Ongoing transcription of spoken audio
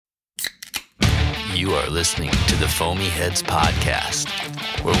You are listening to the Foamy Heads Podcast,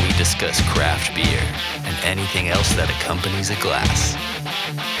 where we discuss craft beer and anything else that accompanies a glass.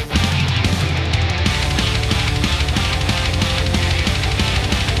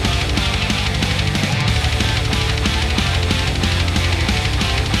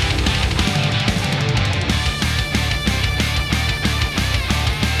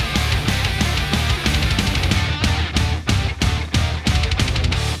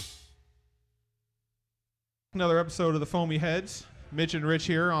 Another episode of the Foamy Heads. Mitch and Rich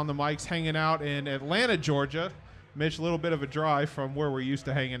here on the mics, hanging out in Atlanta, Georgia. Mitch, a little bit of a drive from where we're used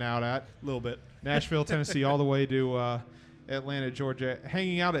to hanging out at. A little bit. Nashville, Tennessee, all the way to Atlanta, Georgia.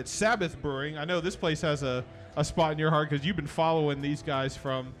 Hanging out at Sabbath Brewing. I know this place has a spot in your heart because you've been following these guys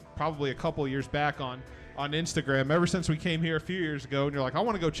from probably a couple years back on Instagram. Ever since we came here a few years ago, and you're like, I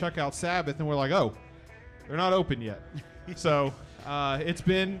want to go check out Sabbath. And we're like, oh, they're not open yet. So... it's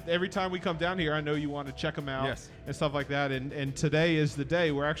been every time we come down here, I know you want to check them out and stuff like that. And today is the day.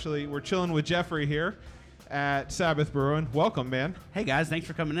 We're chilling with Jeffrey here at Sabbath Brewing. Welcome, man. Hey guys, thanks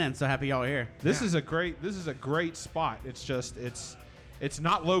for coming in. So happy y'all are here. This is a great spot. It's just it's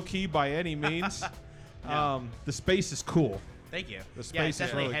not low key by any means. The space is cool. Thank you. The space it's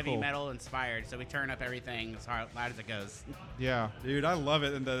definitely is really heavy cool. metal inspired. So we turn up everything as loud as it goes. Yeah, Dude, I love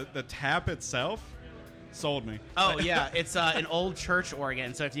it. And the tap itself sold me. Oh yeah, it's an old church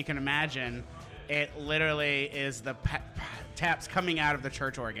organ. So if you can imagine, it literally is the taps coming out of the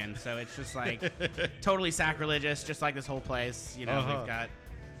church organ. So it's just like totally sacrilegious, just like this whole place. You know, we've got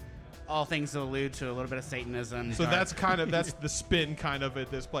all things that allude to a little bit of Satanism. so that's the spin kind of at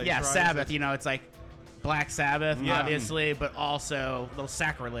this place. Yeah, right? Sabbath. You know, it's like Black Sabbath, obviously, but also a little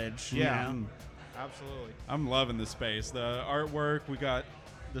sacrilege. Yeah, you know? Absolutely. I'm loving the space. The artwork, we got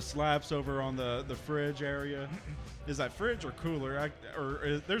the slaps over on the fridge area. Is that fridge or cooler?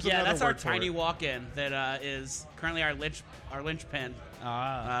 There's another that's word our for tiny it. walk-in that is currently our linchpin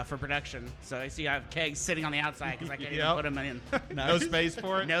for production. So I see I have kegs sitting on the outside because I can't even put them in. No space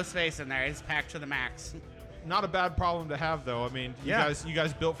for it. No space in there. It's packed to the max. Not a bad problem to have, though. I mean, you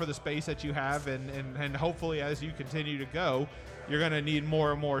guys built for the space that you have, and hopefully as you continue to go, you're going to need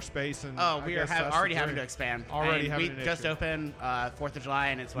more and more space. And we are already having to expand. We just opened 4th of July,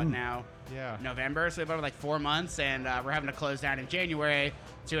 and it's now November, so we've been over like 4 months, and we're having to close down in January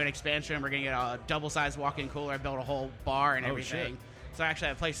to an expansion. We're going to get a double-sized walk-in cooler, build a whole bar and everything. So I actually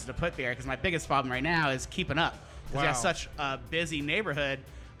have places to put beer because my biggest problem right now is keeping up. Because we have such a busy neighborhood.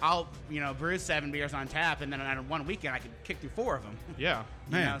 I'll brew 7 beers on tap, and then on one weekend I can kick through 4 of them. Yeah,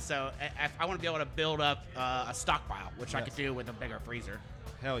 man. So I want to be able to build up a stockpile, which I could do with a bigger freezer.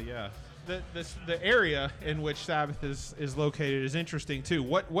 Hell yeah. The area in which Sabbath is located is interesting too.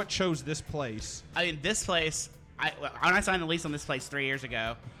 What chose this place? I mean, this place. When I signed the lease on this place 3 years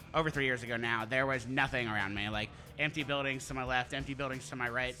ago, over 3 years ago now, there was nothing around me. Like empty buildings to my left, empty buildings to my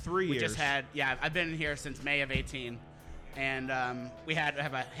right. 3 years. We just had I've been here since May of 18. And we have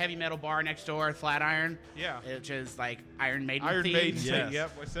a heavy metal bar next door, Flatiron. Yeah, which is like Iron Maiden. Iron Maiden. Yes.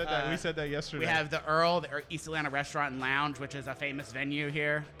 Yep, we said that. We said that yesterday. We have the Earl, the East Atlanta Restaurant and Lounge, which is a famous venue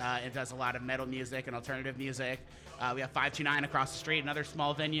here. It does a lot of metal music and alternative music. We have 529 across the street, another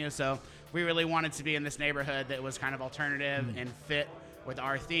small venue. So we really wanted to be in this neighborhood that was kind of alternative and fit with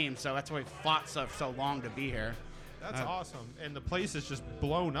our theme. So that's why we fought so long to be here. That's awesome. And the place is just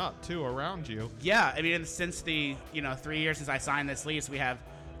blown up, too, around you. Yeah. I mean, since the, 3 years since I signed this lease, we have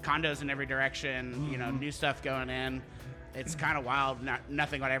condos in every direction, new stuff going in. It's kind of wild.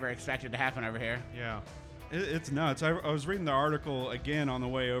 Nothing I ever expected to happen over here. Yeah. It's nuts. I was reading the article again on the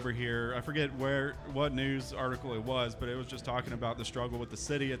way over here. I forget what news article it was, but it was just talking about the struggle with the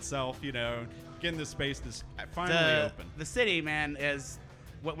city itself, getting this space to finally open. The city, man, is...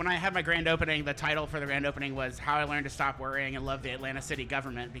 When I had my grand opening, the title for the grand opening was How I Learned to Stop Worrying and Love the Atlanta City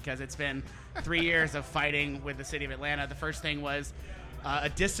Government, because it's been 3 years of fighting with the city of Atlanta. The first thing was a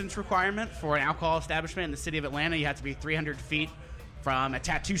distance requirement for an alcohol establishment in the city of Atlanta. You have to be 300 feet from a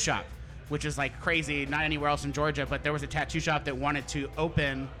tattoo shop, which is like crazy, not anywhere else in Georgia, but there was a tattoo shop that wanted to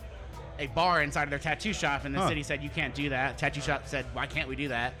open a bar inside of their tattoo shop, and the city said, you can't do that. Tattoo shop said, why can't we do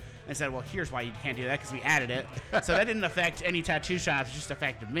that? And said, well, here's why you can't do that, because we added it. So that didn't affect any tattoo shops, it just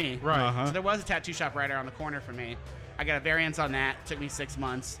affected me. Right. So there was a tattoo shop right around the corner for me. I got a variance on that. It took me 6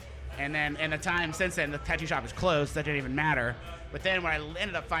 months. And then in the time since then, the tattoo shop is closed. That didn't even matter. But then what I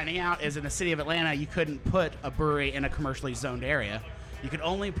ended up finding out is in the city of Atlanta, you couldn't put a brewery in a commercially zoned area. You could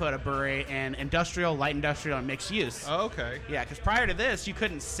only put a brewery in industrial, light industrial, and mixed use. Oh, okay. Yeah, because prior to this, you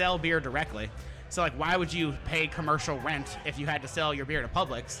couldn't sell beer directly. So, like, why would you pay commercial rent if you had to sell your beer to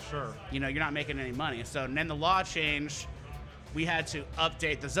Publix? Sure. You're not making any money. So, and then the law changed we had to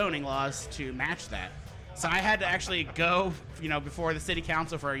update the zoning laws to match that. So I had to actually go, before the city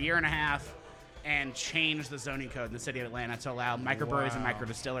council for a year and a half and change the zoning code in the city of Atlanta to allow microbreweries and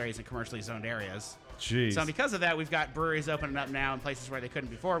microdistilleries in commercially zoned areas. Jeez. So because of that, we've got breweries opening up now in places where they couldn't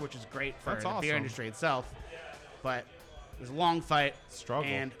before, which is great for the beer industry itself. But it was a long fight. Struggle.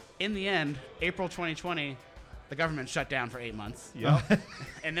 And in the end, April 2020, the government shut down for 8 months. Yep.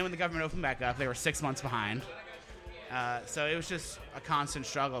 And then when the government opened back up, they were 6 months behind. So it was just a constant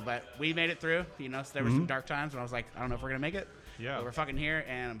struggle, but we made it through. So there were some dark times when I was like, I don't know if we're going to make it. Yeah. But we're fucking here,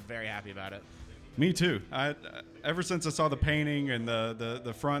 and I'm very happy about it. Me too. Ever since I saw the painting and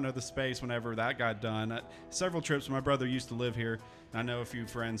the front of the space, whenever that got done, several trips. My brother used to live here. I know a few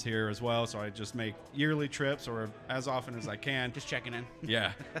friends here as well, so I just make yearly trips or as often as I can. Just checking in.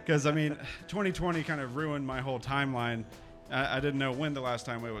 Yeah, because 2020 kind of ruined my whole timeline. I didn't know when the last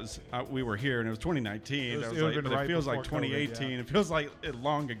time we were here, and it was 2019. It feels like 2018. COVID, yeah. It feels like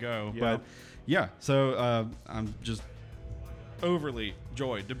long ago. Yeah. But yeah, so I'm just overly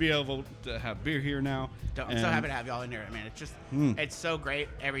joyed to be able to have beer here now. I'm so happy to have y'all in here, man. It's just it's so great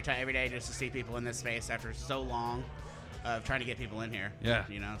every day just to see people in this space after so long of trying to get people in here. Yeah,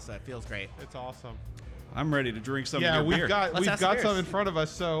 so it feels great. It's awesome. I'm ready to drink some. Yeah, of your beer. we've got some in front of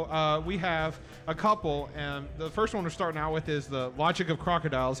us. So we have a couple, and the first one we're starting out with is the Logic of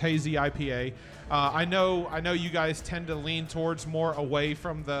Crocodiles Hazy IPA. I know you guys tend to lean towards more away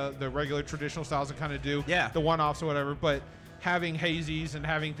from the regular traditional styles and kind of do the one-offs or whatever, but having hazies and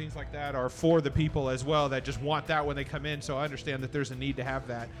having things like that are for the people as well that just want that when they come in. So I understand that there's a need to have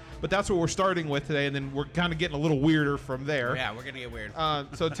that. But that's what we're starting with today, and then we're kind of getting a little weirder from there. Yeah, we're going to get weird.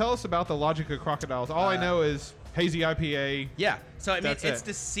 So tell us about the Logic of Crocodiles. All I know is hazy IPA. Yeah, so it's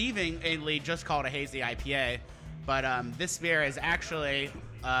deceivingly just called a hazy IPA, but this beer is actually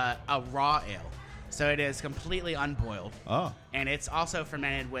a raw ale. So it is completely unboiled. Oh. And it's also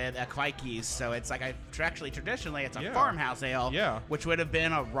fermented with a quike yeast. So it's like traditionally it's a farmhouse ale, which would have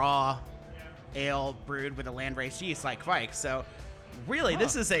been a raw ale brewed with a land-raised yeast like quike. So really,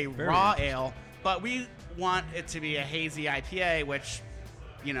 this is a raw ale, but we want it to be a hazy IPA, which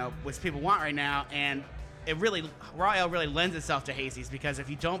people want right now. And raw ale really lends itself to hazies because if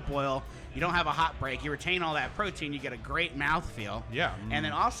you don't boil, you don't have a hop break, you retain all that protein, you get a great mouthfeel. Yeah. And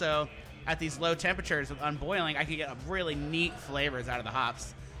then also, at these low temperatures with unboiling, I can get really neat flavors out of the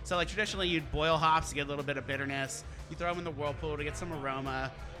hops. So like traditionally you'd boil hops to get a little bit of bitterness. You throw them in the whirlpool to get some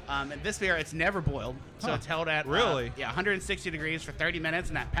aroma. And this beer, it's never boiled. So it's held at 160 degrees for 30 minutes,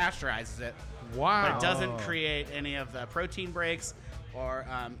 and that pasteurizes it. Wow. But it doesn't create any of the protein breaks or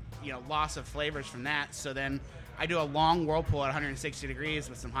loss of flavors from that. So then I do a long whirlpool at 160 degrees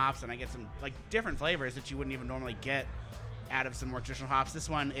with some hops, and I get some like different flavors that you wouldn't even normally get out of some more traditional hops. This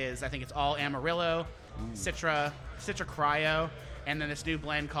one is, I think it's all Amarillo, Citra Cryo, and then this new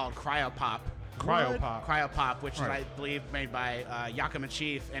blend called Cryopop. Cryopop, which is, I believe, made by Yakima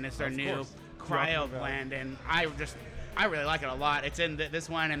Chief, and it's their new cryo blend, and I really like it a lot. It's in this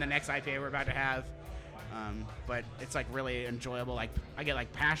one and the next IPA we're about to have, but it's like really enjoyable. Like I get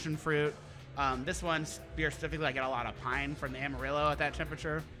like passion fruit. This one's beer specifically, I get a lot of pine from the Amarillo at that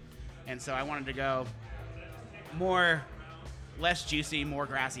temperature, and so I wanted to go less juicy, more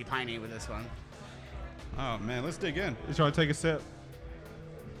grassy, piney with this one. Oh man, let's dig in. You want to take a sip?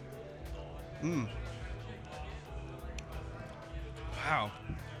 Wow.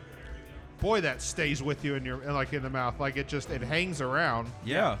 Boy, that stays with you in the mouth. Like it hangs around.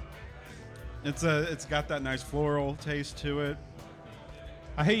 Yeah. It's got that nice floral taste to it.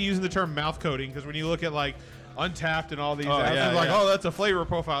 I hate using the term mouth coating because when you look at like Untapped and all these, that's a flavor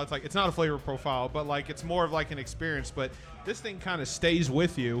profile. It's like it's not a flavor profile, but like it's more of like an experience. But this thing kind of stays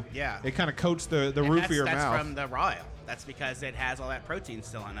with you. Yeah. It kind of coats the roof of your mouth. That's from the raw ale. That's because it has all that protein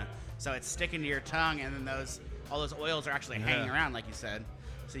still in it. So it's sticking to your tongue, and then all those oils are actually hanging around, like you said.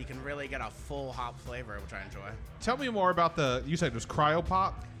 So you can really get a full hop flavor, which I enjoy. Tell me more about you said it was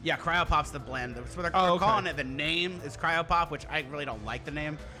Cryopop? Yeah, Cryopop's the blend. That's what they're calling it. The name is Cryopop, which I really don't like the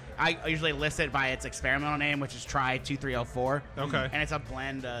name. I usually list it by its experimental name, which is Try 2304. Okay. And it's a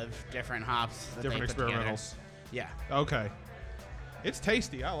blend of different hops. Different experimentals. Yeah. Okay. It's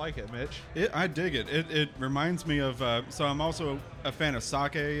tasty. I like it, Mitch. I dig it. It reminds me of, so I'm also a fan of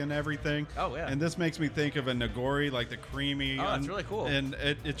sake and everything. Oh, yeah. And this makes me think of a Nagori, like the creamy. Oh, that's really cool. And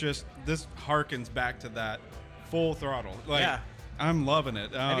this harkens back to that full throttle. Like, I'm loving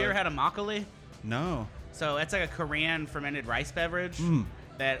it. Have you ever had a makgeolli? No. So it's like a Korean fermented rice beverage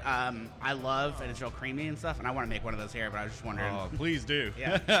that I love, and it's real creamy and stuff. And I want to make one of those here, but I was just wondering. Oh, please do.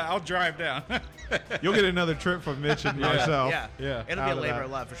 Yeah. I'll drive down. You'll get another trip from Mitch and myself. Yeah. It'll be a labor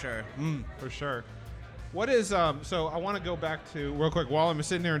of love for sure. For sure. What is so I want to go back to real quick while I'm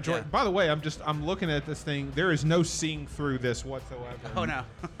sitting there enjoying. Yeah. By the way, I'm looking at this thing. There is no seeing through this whatsoever. Oh no.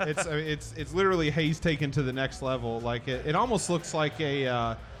 It's literally haze taken to the next level. Like it almost looks like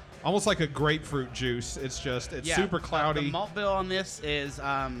a grapefruit juice. It's super cloudy. The malt bill on this is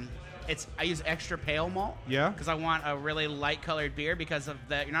I use extra pale malt. Yeah. Because I want a really light colored beer because of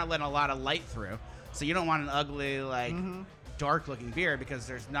that. You're not letting a lot of light through, so you don't want an ugly dark looking beer because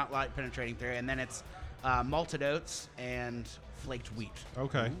there's not light penetrating through. And then it's malted oats and flaked wheat.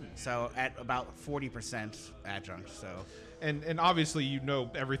 Okay. So at about 40% adjunct. So. And obviously you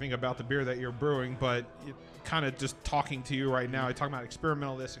know everything about the beer that you're brewing, but kind of just talking to you right now, you're talking about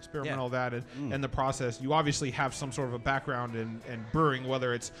experimental this, experimental that, and the process. You obviously have some sort of a background in brewing,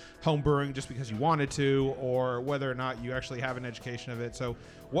 whether it's home brewing just because you wanted to, or whether or not you actually have an education of it. So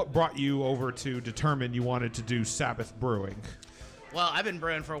what brought you over to determine you wanted to do Sabbath Brewing? Well, I've been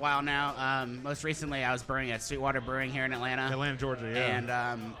brewing for a while now. Most recently, I was brewing at Sweetwater Brewing here in Atlanta, Georgia, yeah.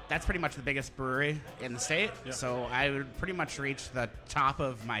 And that's pretty much the biggest brewery in the state. Yep. So I would pretty much reach the top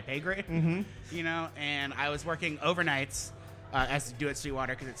of my pay grade, you know. And I was working overnights as to do at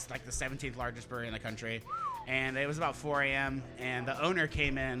Sweetwater because it's like the 17th largest brewery in the country. And it was about 4 a.m. and the owner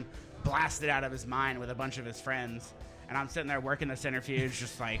came in, blasted out of his mind with a bunch of his friends. And I'm sitting there working the centrifuge,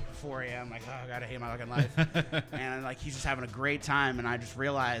 just like 4 a.m. Like, oh, God, I hate my fucking life. And like he's just having a great time. And I just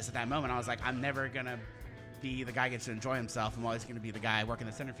realized at that moment, I was like, I'm never gonna be the guy who gets to enjoy himself. I'm always gonna be the guy working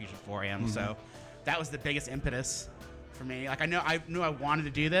the centrifuge at 4 a.m. So that was the biggest impetus for me. Like I knew I wanted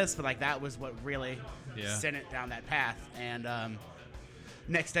to do this, but like that was what really sent it down that path. And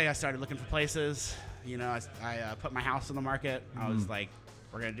next day, I started looking for places. You know, I put my house on the market. I was like,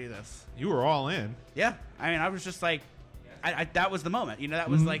 we're gonna do this. You were all in. Yeah, I mean, I was just like. That was the moment, you know, that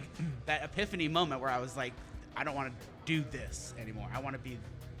was like that epiphany moment where I was like, I don't want to do this anymore. I want to be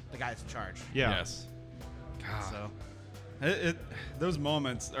the guy that's in charge. Yeah. Yes. God. So those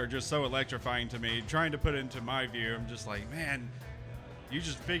moments are just so electrifying to me. Trying to put it into my view, I'm just like, man, you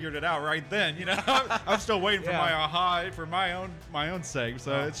just figured it out right then. You know, I'm still waiting for my aha for my own sake.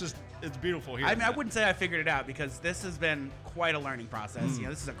 So it's beautiful here. I mean, I wouldn't say I figured it out because this has been quite a learning process. You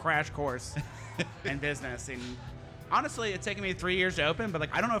know, this is a crash course in business, and honestly, it's taken me 3 years to open, but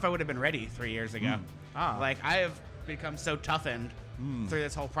like I don't know if I would have been ready 3 years ago. Like I have become so toughened through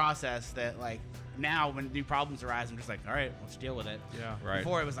this whole process that like now when new problems arise, I'm just like, all right, let's deal with it. Yeah. Right.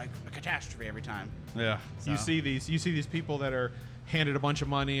 Before it was like a catastrophe every time. Yeah. So. You see these people that are handed a bunch of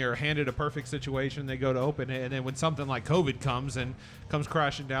money or handed a perfect situation, they go to open it, and then when something like COVID comes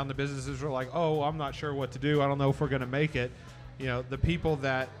crashing down, the businesses are like, oh, I'm not sure what to do. I don't know if we're going to make it. You know, the people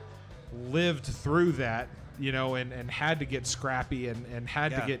that lived through that, you know, and had to get scrappy and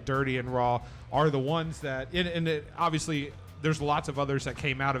had to get dirty and raw are the ones that, and it, obviously there's lots of others that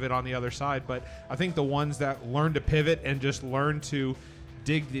came out of it on the other side, but I think the ones that learned to pivot and just learned to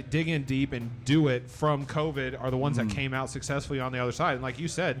dig in deep and do it from COVID are the ones that came out successfully on the other side. And like you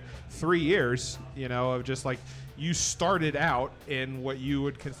said, 3 years, you know, of just like you started out in what you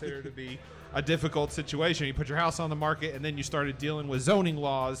would consider to be a difficult situation. You put your house on the market, and then you started dealing with zoning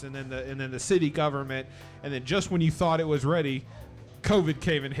laws, and then the city government, and then just when you thought it was ready, COVID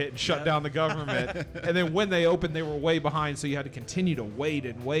came and hit and shut down the government. And then when they opened, they were way behind, so you had to continue to wait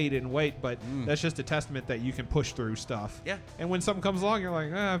and wait and wait. But that's just a testament that you can push through stuff. Yeah. And when something comes along, you're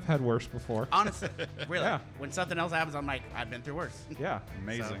like, I've had worse before. Honestly, really. Yeah. When something else happens, I'm like, I've been through worse. Yeah.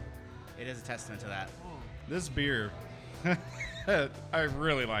 Amazing. So, it is a testament to that. This beer, I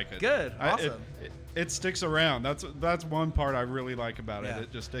really like it. Good. Awesome. It sticks around. That's one part I really like about Yeah.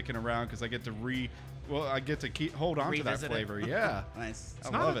 it just sticking around because I get to hold on to that Revisit it. flavor. Yeah. Nice. It's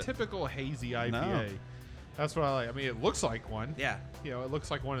I not love a it. typical hazy IPA. No. That's what I like. I mean, it looks like one. Yeah. You know, it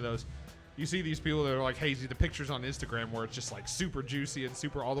looks like one of those. You see these people that are like hazy, the pictures on Instagram where it's just like super juicy and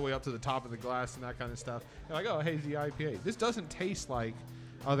super all the way up to the top of the glass and that kind of stuff. You're like, oh, hazy IPA. This doesn't taste like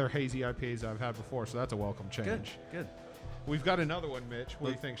other hazy IPAs I've had before, so that's a welcome change. Good. We've got another one, Mitch. What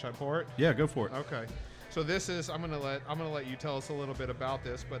do you think? Should I pour it? Yeah, go for it. Okay. So this is I'm gonna let you tell us a little bit about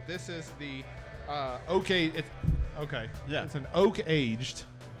this, but this is the Yeah. It's an oak aged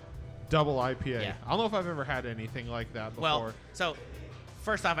double IPA. Yeah. I don't know if I've ever had anything like that before. Well, so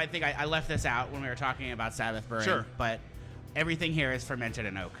first off, I think I left this out when we were talking about Sabbath Brewing. Sure. But everything here is fermented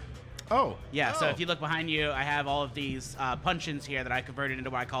in oak. Oh. Yeah, so Oh. if you look behind you, I have all of these puncheons here that I converted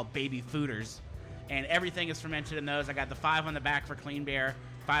into what I call baby fooders. And everything is fermented in those. I got the 5 on the back for clean beer,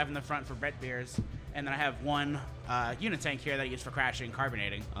 5 in the front for Brett beers. And then I have one unit tank here that I use for crashing and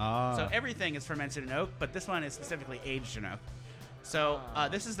carbonating. Ah. So everything is fermented in oak, but this one is specifically aged in oak. So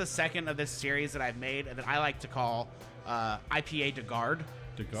this is the second of this series that I've made that I like to call IPA de garde.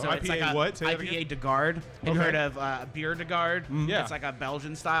 Garde. So it's like IPA a what? Say that IPA again? de Garde. Have you Okay. heard of beer de Garde? Yeah. It's like a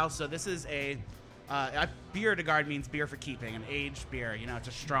Belgian style. So this is a beer de Garde means beer for keeping, an aged beer. You know, it's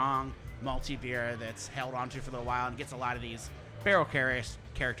a strong malty beer that's held onto for a little while and gets a lot of these barrel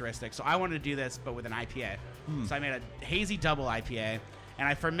characteristics. So I wanted to do this, but with an IPA. So I made a hazy double IPA, and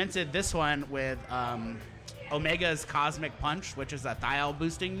I fermented this one with Omega's Cosmic Punch, which is a thiol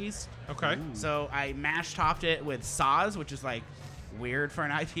boosting yeast. Okay. So I mash topped it with Saws, which is like weird for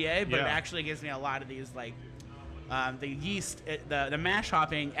an IPA, but Yeah. it actually gives me a lot of these like the yeast. The mash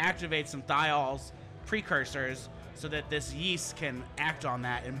hopping activates some thiols precursors, so that this yeast can act on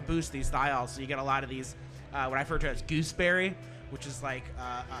that and boost these thiols. So you get a lot of these what I refer to as gooseberry, which is like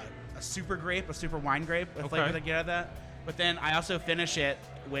a super grape, a super wine grape, a flavor that you get out of that. But then I also finish it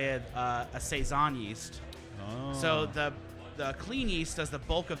with a Saison yeast. So the clean yeast does the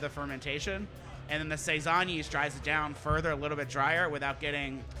bulk of the fermentation, and then the Saison yeast dries it down further, a little bit drier, without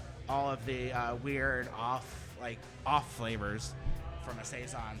getting all of the weird off flavors from a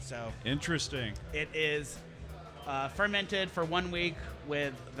Saison. So Interesting. it is fermented for 1 week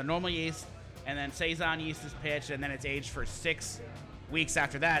with the normal yeast, and then Saison yeast is pitched, and then it's aged for 6 weeks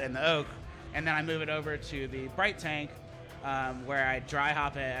after that in the oak, and then I move it over to the bright tank, where I dry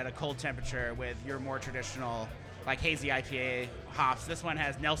hop it at a cold temperature with your more traditional, like hazy IPA hops. This one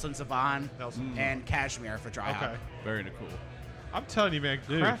has Nelson Sauvin and Cashmere for dry hop. Okay. Very cool. I'm telling you, man,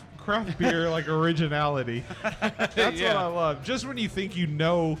 Dude. craft beer like originality. That's what I love. Just when you think you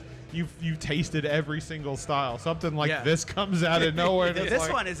know you've tasted every single style, something like Yeah. this comes out of nowhere. And it's This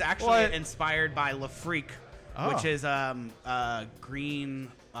like, one is actually what? inspired by Le Freak, which is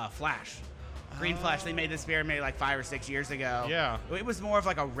green flash. Green Flash. They made this beer maybe like 5 or 6 years ago. Yeah. It was more of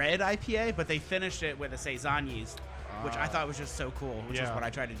like a red IPA, but they finished it with a Saison yeast, which I thought was just so cool, which is Yeah. what I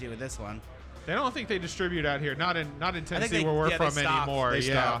tried to do with this one. I don't think they distribute out here. Not in Tennessee they- where we're yeah, they from stopped. anymore. They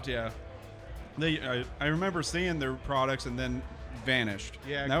stopped, yeah. I remember seeing their products and then vanished.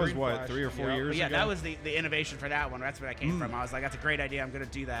 Yeah, And that was Green what, Flash. 3 or 4 Yep. years But yeah, ago. that was the innovation for that one. That's where I came from. I was like, that's a great idea. I'm going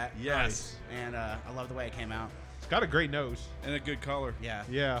to do that. Yes. And I love the way it came out. It's got a great nose. And a good color. Yeah.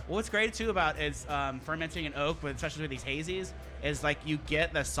 Yeah. Well, what's great too about is fermenting an oak, but especially with these hazies, is like you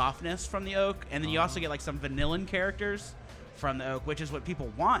get the softness from the oak, and then you also get like some vanillin characters from the oak, which is what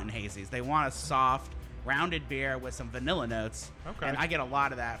people want in hazies. They want a soft, rounded beer with some vanilla notes. Okay. And I get a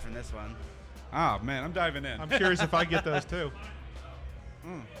lot of that from this one. Ah, man, I'm diving in. I'm curious if I get those too.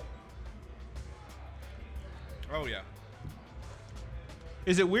 Oh, yeah.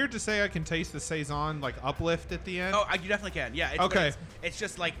 Is it weird to say I can taste the Saison like uplift at the end? Oh, you definitely can. Yeah. Okay. It's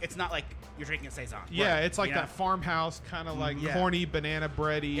just like, it's not like you're drinking a Saison. yeah, Right. it's like You know? that farmhouse kind of like Yeah. corny banana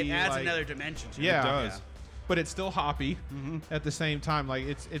bready. It adds like, another dimension to it. Yeah. It does. but it's still hoppy at the same time. Like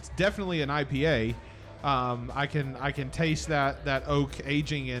it's definitely an IPA. I can taste that oak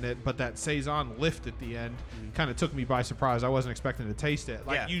aging in it, but that Saison lift at the end kind of took me by surprise. I wasn't expecting to taste it.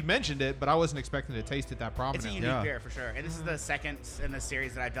 Like you mentioned it, but I wasn't expecting to taste it that It's a prominently. unique beer for sure. And this is the second in the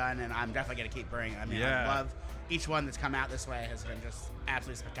series that I've done, and I'm definitely going to keep brewing. I mean, Yeah. I love each one that's come out this way has been just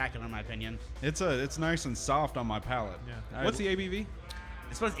absolutely spectacular in my opinion. It's nice and soft on my palate. Yeah. What's the ABV?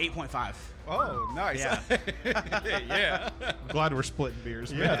 This one's 8.5. Oh, nice. Yeah. yeah. I'm glad we're splitting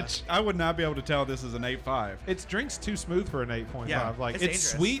beers, Yeah. Mitch. I would not be able to tell this is an 8.5. It's drinks too smooth for an 8.5. Yeah, like it's it's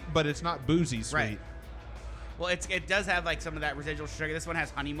dangerous. sweet, but it's not boozy sweet. Right. Well, it does have like some of that residual sugar. This one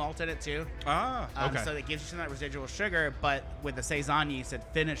has honey malt in it too. Ah, Okay. So it gives you some of that residual sugar, but with the Saison yeast, it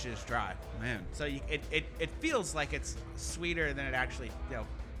finishes dry. man. So it feels like it's sweeter than it actually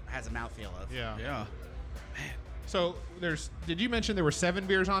has a mouthfeel of. Yeah. Yeah. So did you mention there were 7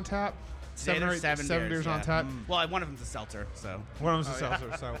 beers on tap? Today there's seven beers on yeah. tap. Well, one of them's a seltzer, so. One of them's a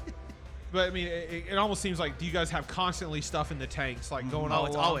seltzer. So, but I mean, it almost seems like, do you guys have constantly stuff in the tanks, like going all Oh,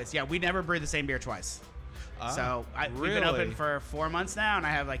 it's along? always. Yeah, we never brew the same beer twice. So we've been really? open for 4 months now, and I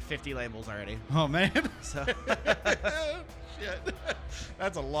have like 50 labels already. Oh, man. So Shit.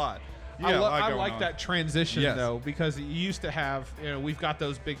 That's a lot. I, Yeah, a lot I going like on. that transition Yes. though, because you used to have, we've got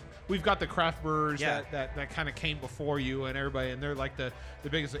the craft brewers Yeah. that kind of came before you and everybody, and they're like the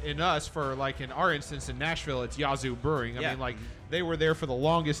biggest in us. For like in our instance in Nashville, it's Yazoo Brewing. I Yeah. mean, like they were there for the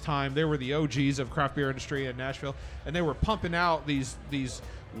longest time. They were the OGs of craft beer industry in Nashville, and they were pumping out these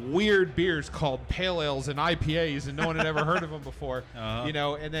weird beers called pale ales and IPAs, and no one had ever heard of them before.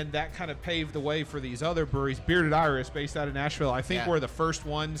 And then that kind of paved the way for these other breweries. Bearded Iris, based out of Nashville, I think Yeah. we're the first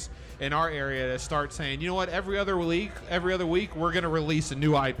ones in our area to start saying, you know what, every other week we're going to release a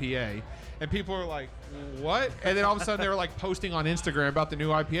new IPA. And people are like, what? And then all of a sudden they were like posting on Instagram about the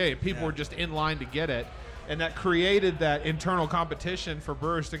new IPA, and people were just in line to get it. And that created that internal competition for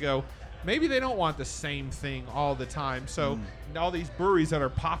brewers to go, maybe they don't want the same thing all the time. So all these breweries that are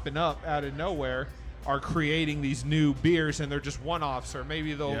popping up out of nowhere are creating these new beers, and they're just one-offs, or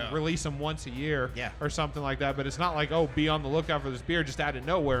maybe they'll release them once a year or something like that. But it's not like, oh, be on the lookout for this beer just out of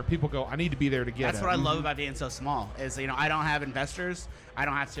nowhere. People go, I need to be there to get it. That's what I love about being so small is, I don't have investors. I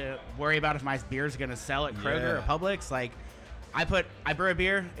don't have to worry about if my beer is going to sell at Kroger or Publix. Like, I brew a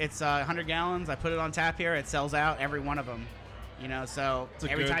beer. It's 100 gallons. I put it on tap here. It sells out, every one of them. So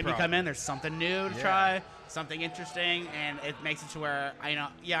every time you come in, there's something new to try, something interesting, and it makes it to where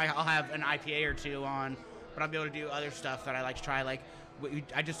I'll have an IPA or two on, but I'll be able to do other stuff that I like to try. Like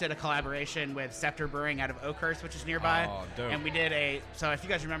I just did a collaboration with Sabbath Brewing out of Oakhurst, which is nearby, and we did so if you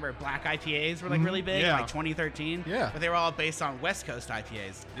guys remember, black IPAs were like really big, in like 2013, but they were all based on West Coast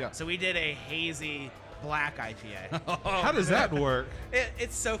IPAs. So we did a hazy black IPA. How does that work?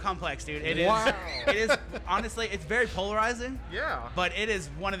 It's so complex, dude. It is honestly, it's very polarizing. Yeah. But it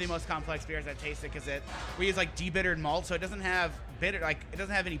is one of the most complex beers I've tasted because we use like debittered malt, so it doesn't have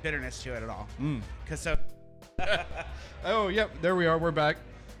any bitterness to it at all. Oh, yep, there we are. We're back.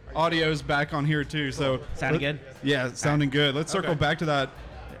 Audio's back on here too. So sounding good? Yeah, sounding good. Let's circle back to that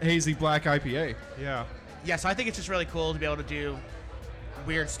hazy black IPA. Yeah. Yeah, so I think it's just really cool to be able to do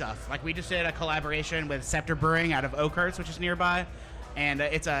weird stuff. Like we just did a collaboration with Sabbath Brewing out of Oakhurst, which is nearby, and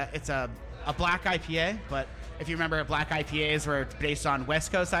it's a black IPA. But if you remember, black IPAs were based on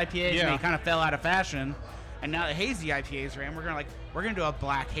West Coast IPAs, and they kind of fell out of fashion. And now the hazy IPAs are in. We're gonna do a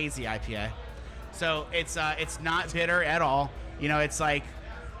black hazy IPA. So it's not bitter at all. It's like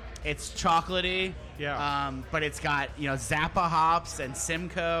it's chocolatey. Yeah. But it's got Zappa hops and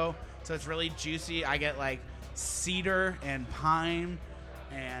Simcoe, so it's really juicy. I get like cedar and pine.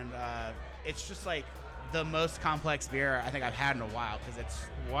 And it's just like the most complex beer I think I've had in a while because it's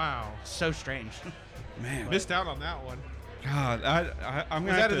so strange. Man, missed out on that one. God, I'm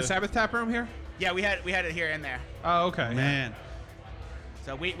gonna. Was that at the Sabbath tap room here? Yeah, we had it here and there. Oh, okay. Man.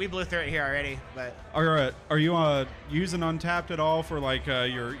 So we blew through it here already, but. Are you using Untapped at all for like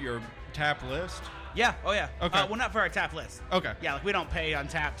your tap list? Yeah. Oh, yeah. Okay. Well, not for our tap list. Okay. Yeah, like we don't pay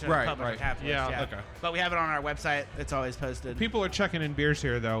Untapped to publish our tap list. Yeah. Okay. But we have it on our website. It's always posted. People are checking in beers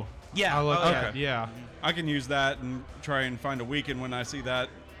here, though. Yeah. Okay. Yeah. I can use that and try and find a weekend when I see that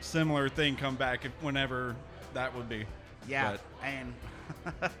similar thing come back, whenever that would be. Yeah. And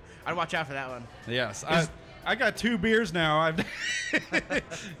I'd watch out for that one. Yes. I got 2 beers now.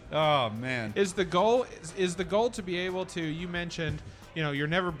 Oh man. Is the goal to be able to? You mentioned, you're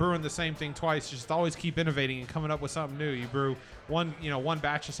never brewing the same thing twice. Just always keep innovating and coming up with something new. You brew one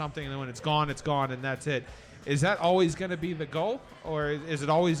batch of something, and then when it's gone, and that's it. Is that always going to be the goal, or is it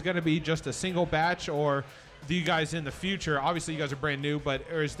always going to be just a single batch, or do you guys in the future? Obviously, you guys are brand new, but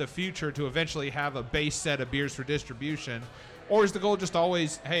is the future to eventually have a base set of beers for distribution? Or is the goal just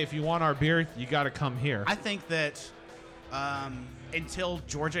always, hey, if you want our beer, you got to come here? I think that until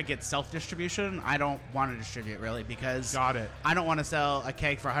Georgia gets self-distribution, I don't want to distribute, really, because I don't want to sell a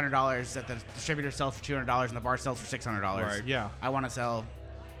keg for $100 that the distributor sells for $200 and the bar sells for $600. Right. Yeah. I want to sell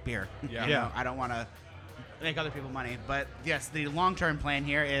beer. Yeah. I don't want to make other people money. But, yes, the long-term plan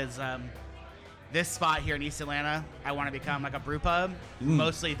here is this spot here in East Atlanta, I want to become like a brew pub,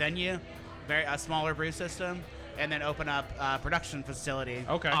 mostly venue, a smaller brew system, and then open up a production facility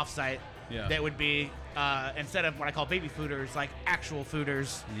off-site that would be, instead of what I call baby fooders, like actual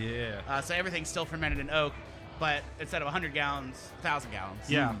fooders. Yeah. So everything's still fermented in oak, but instead of 100 gallons, 1,000 gallons.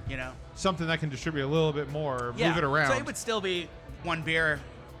 Yeah. Something that can distribute a little bit more, or move it around. So it would still be one beer,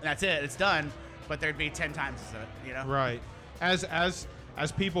 and that's it. It's done, but there'd be 10 times of it, Right. As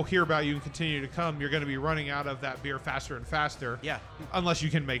people hear about you and continue to come, you're going to be running out of that beer faster and faster. Yeah. Unless you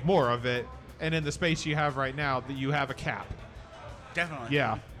can make more of it. And in the space you have right now, that you have a cap. Definitely.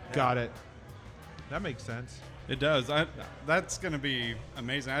 Yeah. Got it. That makes sense. It does. That's going to be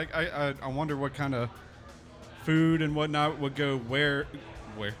amazing. I wonder what kind of food and whatnot would go where.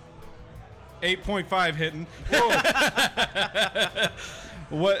 8.5 hitting.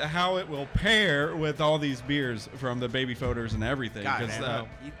 Whoa. How it will pair with all these beers from the baby foeders and everything. God,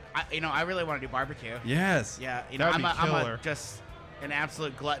 I really want to do barbecue. Yes. Yeah. I'm just an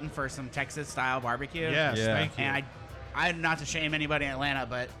absolute glutton for some Texas style barbecue. Yes. Yeah. Thank you. And I not to shame anybody in Atlanta,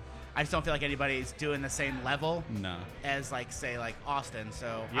 but I just don't feel like anybody's doing the same level as say Austin.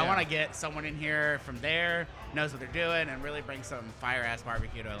 So I want to get someone in here from there, knows what they're doing, and really bring some fire ass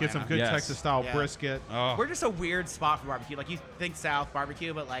barbecue to Atlanta. Get some good Texas style brisket. Oh. We're just a weird spot for barbecue. Like you think South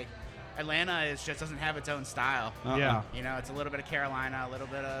barbecue, but Atlanta just doesn't have its own style. Yeah. It's a little bit of Carolina, a little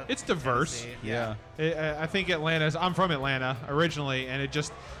bit of. It's diverse. Tennessee. Yeah. I think I'm from Atlanta originally, and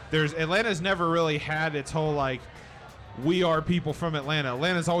Atlanta's never really had its whole we are people from Atlanta.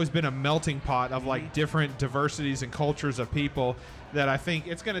 Atlanta's always been a melting pot of like different diversities and cultures of people that I think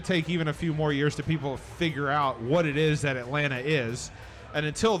it's going to take even a few more years to people figure out what it is that Atlanta is. And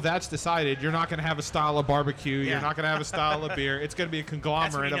until that's decided, you're not going to have a style of barbecue. Yeah. You're not going to have a style of beer. It's going to be a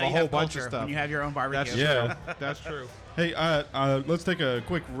conglomerate of a whole bunch of stuff. When you have your own barbecue. That's true. That's true. Hey, let's take a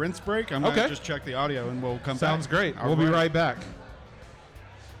quick rinse break. I'm going to just check the audio, and we'll come back. Sounds great. We'll be right back.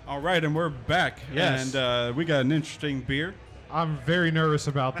 All right, and we're back. Yes. And we got an interesting beer. I'm very nervous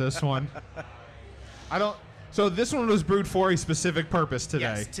about this one. So this one was brewed for a specific purpose today.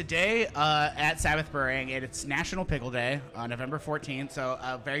 Yes, today at Sabbath Brewing, it's National Pickle Day on November 14th. So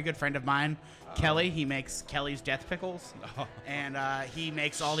a very good friend of mine, Kelly, he makes Kelly's Death Pickles. And he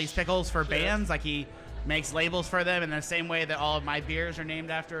makes all these pickles for bands. Like he makes labels for them in the same way that all of my beers are named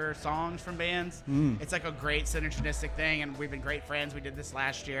after songs from bands. It's like a great synergistic thing, and we've been great friends. We did this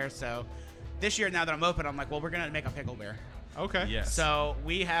last year. So this year, now that I'm open, I'm like, well, we're going to make a pickle beer. Okay. Yes. So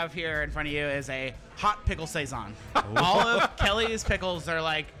we have here in front of you is a hot pickle Saison. All of Kelly's pickles are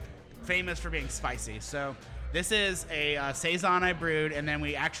like famous for being spicy. So this is a Saison I brewed, and then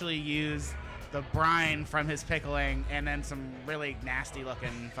we actually use the brine from his pickling and then some really nasty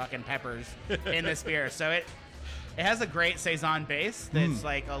looking fucking peppers in this beer. So it has a great Saison base that's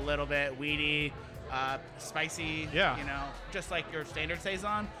like a little bit weedy, spicy, Yeah. you know, just like your standard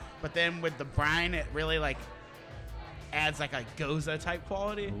Saison. But then with the brine, it really like adds like a Goza type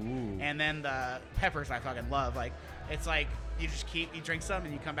quality. Ooh. And then the peppers I fucking love. Like it's like you drink some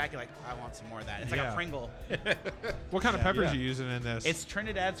and you come back, you're like, I want some more of that. It's like Yeah. a Pringle. What kind of peppers are you using in this? It's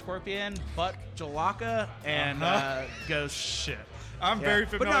Trinidad Scorpion, butt jalaka, and ghost. shit. I'm very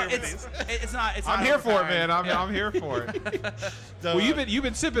familiar with these. It's not. I'm here for it, overpowering. man. I'm here for it. So, Well, you've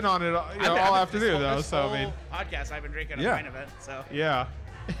been sipping on it, all afternoon though. This So whole I mean, podcast I've been drinking a Yeah. pint of it. So yeah.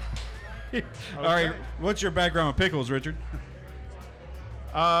 All right, what's your background with pickles, Richard?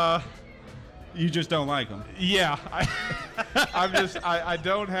 You just don't like them. Yeah, I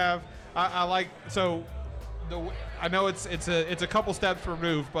don't have. I like so. I know it's a couple steps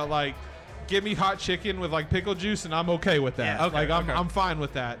removed, but like, give me hot chicken with like pickle juice, and I'm okay with that. Yeah. Okay, I'm fine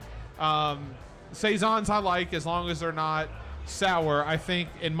with that. Saisons I like as long as they're not sour. I think,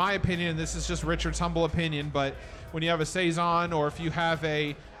 in my opinion, this is just Richard's humble opinion, but when you have a Saison or if you have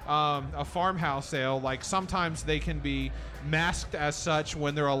a farmhouse ale, like sometimes they can be masked as such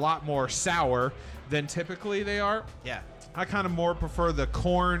when they're a lot more sour than typically they are. yeah. I kind of more prefer the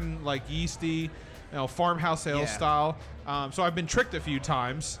corn, like yeasty, farmhouse ale Yeah. style. So I've been tricked a few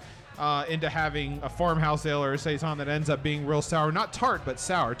times into having a farmhouse ale or a Saison that ends up being real sour. Not tart, but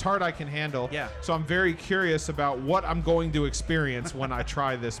sour. Tart I can handle. Yeah. So I'm very curious about what I'm going to experience when I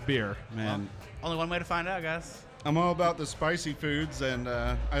try this beer. Man, Only one way to find out, guys. I'm all about the spicy foods, and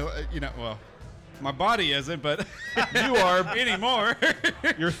my body isn't, but You are. anymore.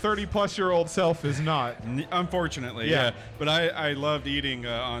 Your 30-plus-year-old self is not. Unfortunately, Yeah. yeah. But I loved eating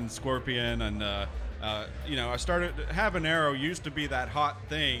on Scorpion, and I started habanero used to be that hot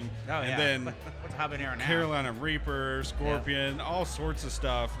thing, Oh and yeah. then What's habanero now? Carolina Reaper, Scorpion, all sorts of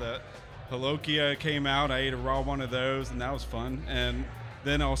stuff. That Holokia came out. I ate a raw one of those, and that was fun. And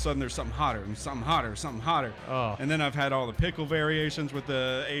then all of a sudden there's something hotter and something hotter, something hotter. Oh. And then I've had all the pickle variations with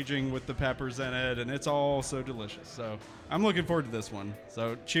the aging with the peppers in it, and it's all so delicious. So I'm looking forward to this one.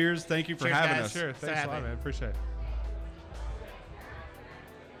 So cheers. Thank you for Cheers, having guys. us. Sure. So Thanks a lot, happy. man. Appreciate it.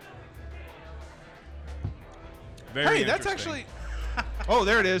 Very Hey, that's interesting. actually. Oh,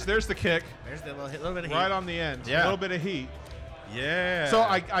 there it is. There's the kick. There's the little bit of heat. Right on the end. Yeah. A little bit of heat. Yeah. So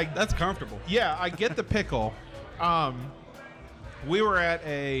that's comfortable. Yeah, I get the pickle. We were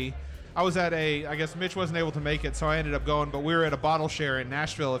I was at I guess Mitch wasn't able to make it, so I ended up going, but we were at a bottle share in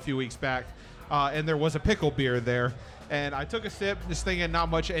Nashville a few weeks back, and there was a pickle beer there. And I took a sip, just thinking not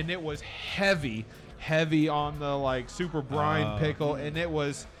much, and it was heavy on the like super brine pickle, and it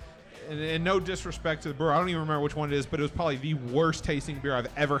was, and no disrespect to the brewer, I don't even remember which one it is, but it was probably the worst tasting beer I've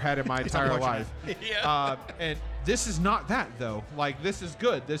ever had in my entire life. And this is not that though. Like this is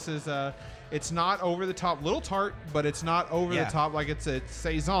good. This is it's not over the top, little tart, but it's not over the top like it's a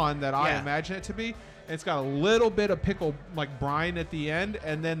Saison that I imagine it to be. It's got a little bit of pickle like brine at the end,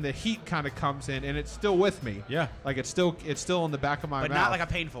 and then the heat kind of comes in, and it's still with me. Yeah. Like it's still in the back of my but mouth. not like a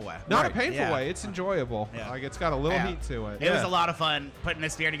painful way. Not Right. a painful Yeah. way. It's enjoyable. Yeah. Like it's got a little Yeah. heat to it. It was a lot of fun putting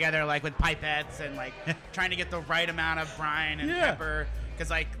this beer together, like with pipettes and like trying to get the right amount of brine and pepper. Because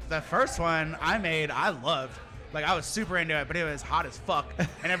like the first one I made, I loved. Like I was super into it, but it was hot as fuck, and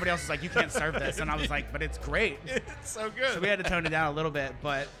everybody else was like, "You can't serve this," and I was like, "But it's great." It's so good. So we had to tone it down a little bit,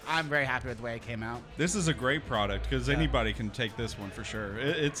 but I'm very happy with the way it came out. This is a great product because anybody can take this one for sure.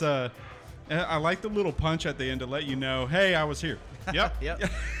 And I like the little punch at the end to let you know, hey, I was here. Yep.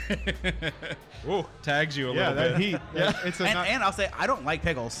 Yep. Ooh. Tags you a Yeah, little that bit. heat. Yeah. It's a And I'll say I don't like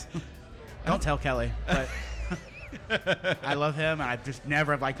pickles. Don't tell Kelly, but I love him, and I just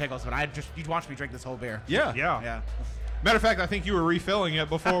never have liked pickles. But you'd watch me drink this whole beer. Yeah. Yeah. Matter of fact, I think you were refilling it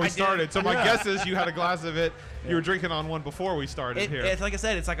before we I did. started. So my Yeah. guess is you had a glass of it. You were drinking on one before we started here. It's like I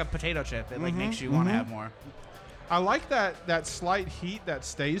said, it's like a potato chip. It like makes you want to have more. I like that slight heat that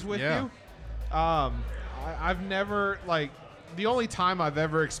stays with Yeah. you. I've never the only time I've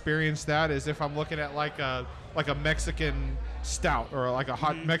ever experienced that is if I'm looking at like a Mexican stout or like a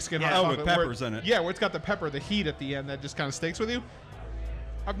hot Mexican hot Oh, chocolate with where- peppers in it. Yeah, where it's got the pepper, the heat at the end that just kind of sticks with you.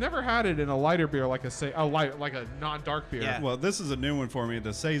 I've never had it in a lighter beer like a non-dark beer. Yeah. Well, this is a new one for me.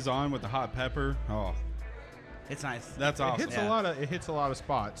 The Saison with the hot pepper. Oh, It's nice. that's It awesome. hits Yeah. it hits a lot of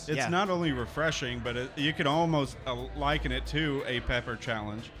spots. It's Yeah. not only refreshing, but you could almost liken it to a pepper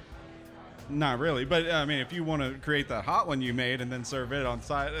challenge. Not really, but I mean, if you want to create that hot one you made and then serve it on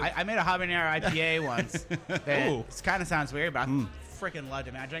side, I made a habanero IPA once. That Ooh. kind of sounds weird, but I freaking loved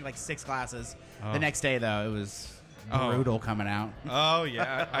it, man. I drank like 6 glasses. Oh. The next day, though, it was brutal coming out. oh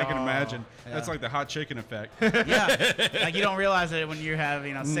yeah, I can imagine. Yeah. That's like the hot chicken effect. Yeah, like you don't realize it when you have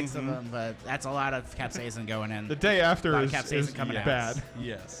 6 of them, but that's a lot of capsaicin going in. The day after lot of is capsaicin coming out. bad.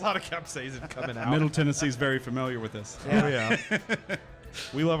 Yes. A lot of capsaicin coming out. Middle Tennessee's very familiar with this. Oh yeah.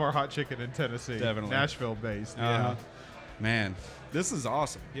 We love our hot chicken in Tennessee. Definitely. Nashville based. Uh-huh. Man, this is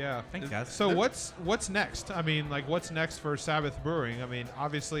awesome. Yeah. Thanks, guys. So what's next? I mean, what's next for Sabbath Brewing? I mean,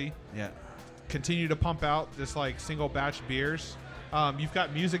 obviously Yeah. continue to pump out this single batch beers. You've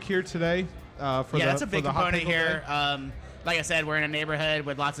got music here today. That's a big for the Hot component Pickle here. Day. Like I said, we're in a neighborhood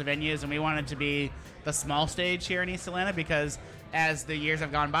with lots of venues, and we wanted to be the small stage here in East Atlanta because as the years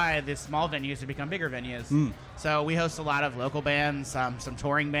have gone by, the small venues have become bigger venues. So we host a lot of local bands, some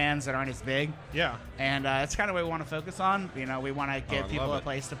touring bands that aren't as big. Yeah. And that's kind of what we want to focus on. We want to give I people love a it.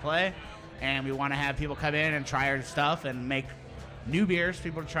 place to play, and we want to have people come in and try our stuff and make new beers for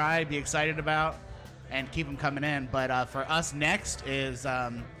people to try, be excited about, and keep them coming in. But for us next is,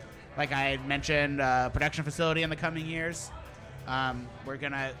 like I had mentioned, production facility in the coming years. We're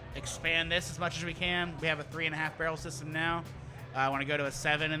going to expand this as much as we can. We have a 3.5 barrel system now. I want to go to a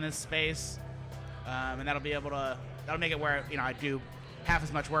 7 in this space, and that'll make it where I do half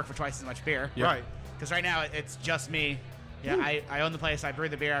as much work for twice as much beer. Yeah. Right. Because right now it's just me. Yeah, I own the place. I brew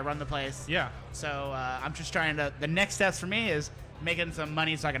the beer. I run the place. Yeah. So I'm just trying to. The next steps for me is making some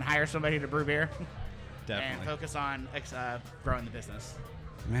money so I can hire somebody to brew beer and Definitely. focus on growing the business.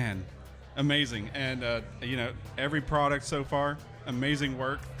 Man, amazing. And, every product so far, amazing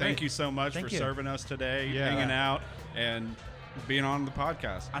work. Thank Hey, you so much thank for you. serving us today, Yeah. hanging out, and being on the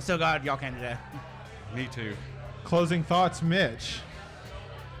podcast. I'm so glad y'all came today. Me too. Closing thoughts, Mitch.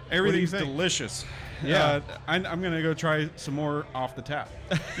 Everything's think? delicious. Yeah. I'm going to go try some more off the tap.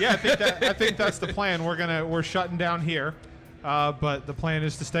 Yeah, I think that's the plan. We're shutting down here, but the plan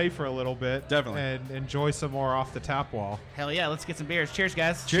is to stay for a little bit, Definitely. and enjoy some more off the tap wall. Hell yeah, let's get some beers. Cheers,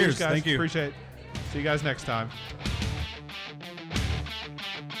 guys. Cheers. guys. Thank you. Appreciate it. See you guys next time.